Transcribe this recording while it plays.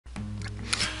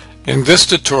In this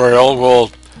tutorial,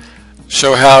 we'll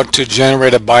show how to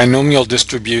generate a binomial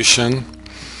distribution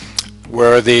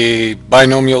where the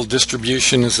binomial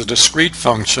distribution is a discrete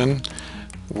function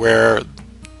where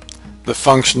the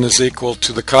function is equal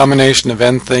to the combination of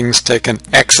n things taken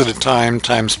x at a time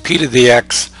times p to the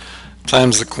x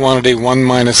times the quantity 1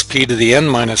 minus p to the n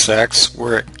minus x,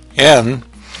 where n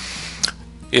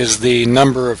is the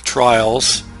number of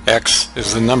trials, x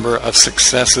is the number of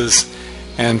successes,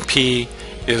 and p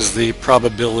is the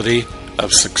probability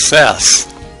of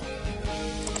success.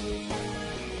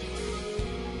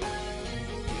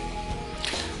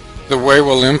 The way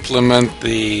we'll implement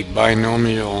the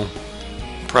binomial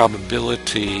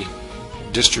probability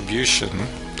distribution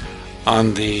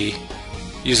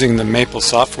using the Maple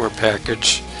software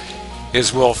package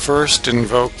is we'll first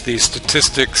invoke the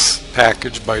statistics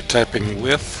package by typing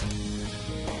with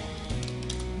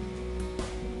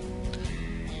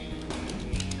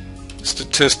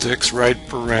statistics, right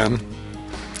paren,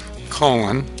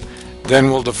 colon. Then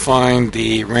we'll define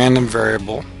the random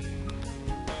variable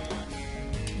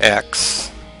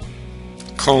x,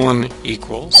 colon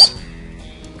equals,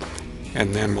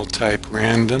 and then we'll type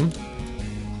random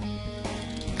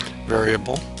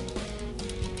variable.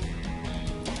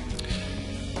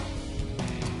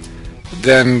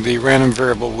 Then the random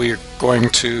variable we're going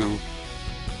to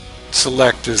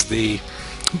select is the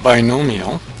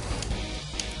binomial.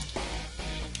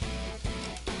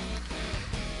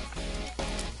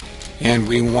 And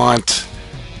we want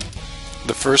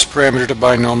the first parameter to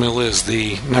binomial is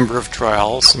the number of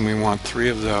trials, and we want 3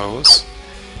 of those.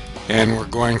 And we're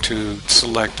going to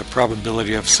select a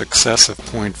probability of success of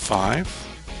 0.5.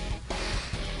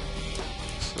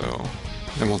 So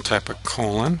then we'll type a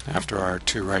colon after our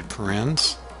 2 right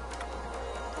parens.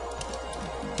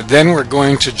 Then we're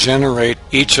going to generate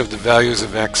each of the values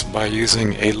of x by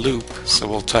using a loop. So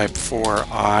we'll type for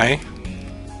I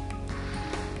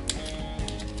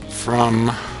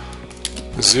from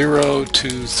 0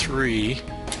 to 3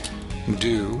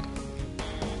 do.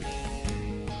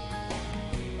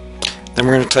 Then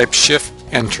we're going to type shift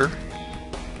enter,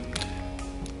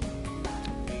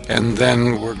 and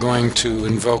then we're going to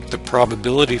invoke the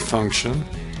probability function.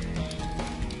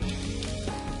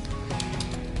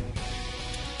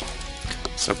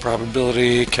 So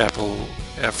probability, capital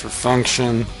F for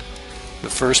function.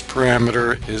 The first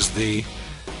parameter is the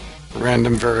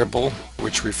random variable,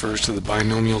 which refers to the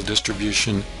binomial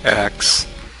distribution x.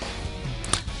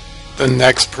 The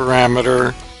next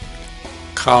parameter,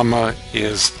 comma,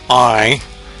 is I,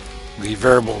 the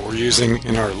variable we're using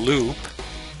in our loop.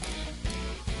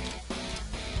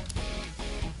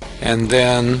 And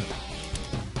then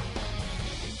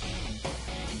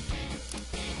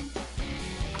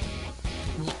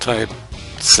we'll type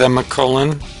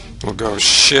semicolon, we'll go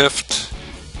shift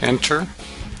enter,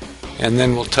 and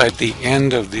then we'll type the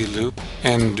end of the loop,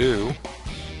 and do.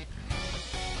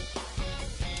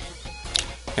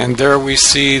 And there we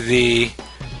see the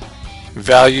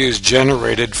values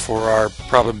generated for our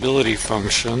probability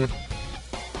function,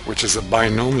 which is a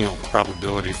binomial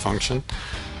probability function.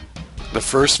 The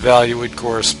first value would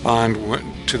correspond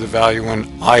to the value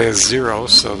when I is 0,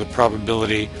 so the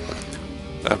probability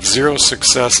of 0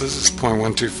 successes is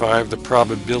 0.125. The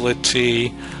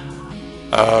probability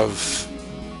of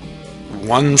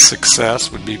 1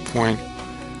 success would be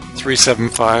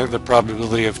 0.375. The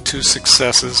probability of 2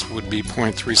 successes would be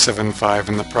 0.375,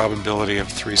 and the probability of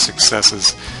 3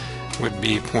 successes would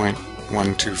be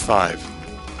 0.125.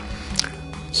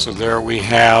 So there we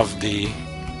have the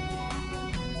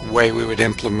way we would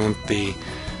implement the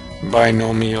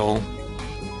binomial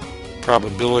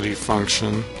probability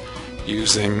function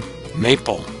using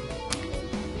Maple.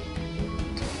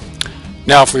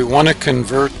 Now, if we want to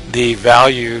convert the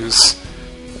values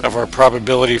of our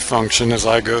probability function as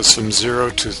I goes from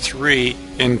 0 to 3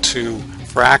 into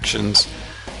fractions,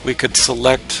 we could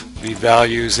select the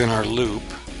values in our loop.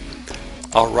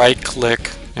 I'll right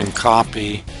click and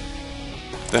copy,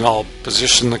 then I'll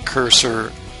position the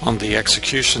cursor on the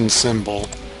execution symbol,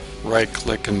 right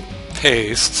click and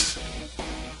paste,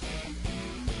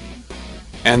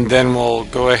 and then we'll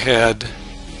go ahead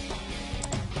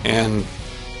and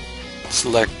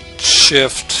select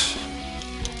shift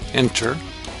enter,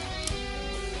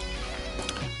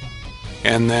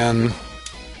 and then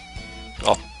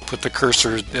I'll put the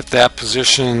cursor at that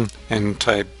position and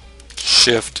type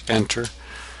shift enter,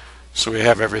 so we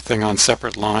have everything on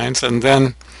separate lines. And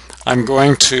then I'm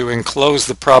going to enclose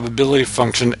the probability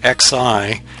function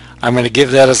xi. I'm going to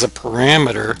give that as a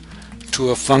parameter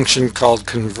to a function called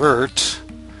convert.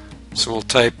 So we'll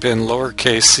type in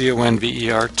lowercase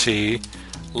convert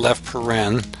left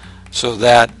paren, so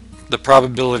that the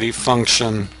probability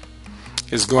function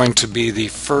is going to be the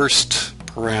first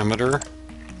parameter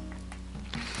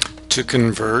to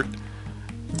convert.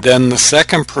 Then the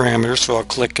second parameter, so I'll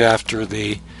click after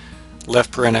the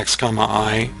left paren x comma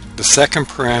I. The second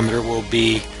parameter will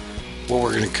be what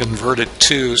we're going to convert it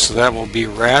to, so that will be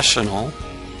rational.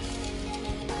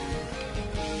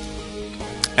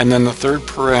 And then the third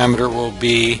parameter will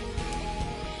be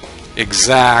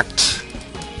exact,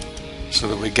 so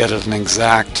that we get an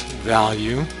exact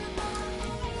value.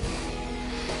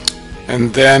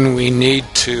 And then we need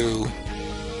to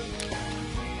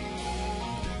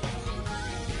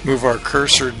move our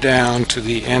cursor down to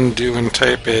the end do and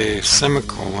type a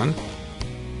semicolon,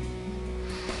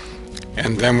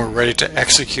 and then we're ready to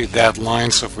execute that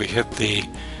line. So if we hit the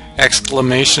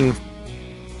exclamation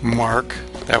mark,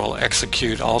 that will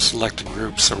execute all selected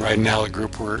groups. So right now the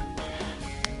group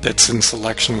that's in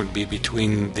selection would be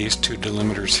between these two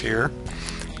delimiters here.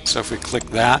 So if we click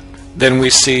that, then we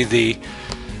see the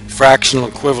fractional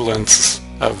equivalence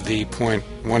of the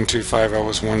 0.1250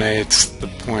 is 1/8, the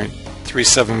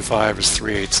 0.375 is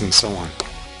 3/8, and so on.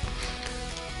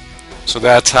 So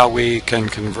that's how we can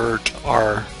convert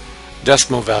our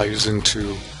decimal values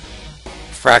into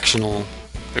fractional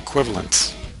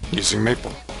equivalents using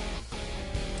Maple.